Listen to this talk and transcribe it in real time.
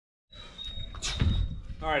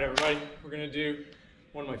All right, everybody, we're gonna do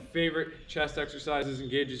one of my favorite chest exercises.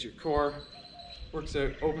 Engages your core, opens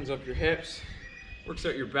up your hips, works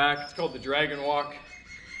out your back. It's called the dragon walk.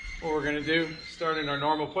 What we're gonna do, start in our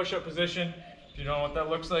normal push-up position. If you don't know what that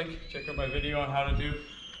looks like, check out my video on how to do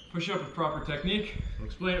push-up with proper technique. I'll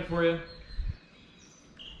explain it for you.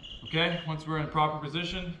 Okay, once we're in proper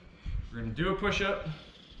position, we're gonna do a push-up.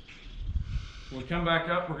 When we come back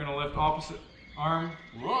up, we're gonna lift opposite arm.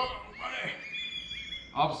 Whoa, buddy.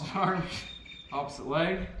 Opposite arm, opposite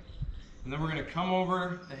leg. And then we're gonna come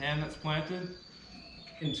over the hand that's planted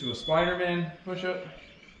into a Spider-Man push-up.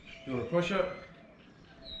 Do our push-up,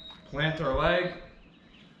 plant our leg,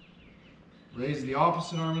 raise the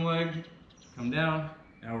opposite arm leg, come down.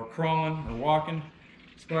 Now we're crawling, we're walking.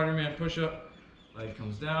 Spider-Man push-up, leg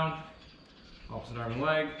comes down, opposite arm and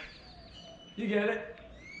leg. You get it.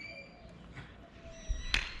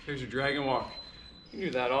 Here's your dragon walk. You can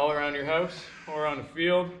do that all around your house, all around the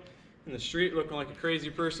field, in the street looking like a crazy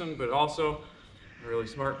person, but also a really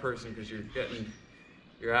smart person because you're getting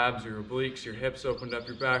your abs, your obliques, your hips opened up,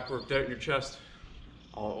 your back worked out, and your chest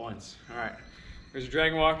all at once. All right, here's your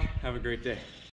dragon walk. Have a great day.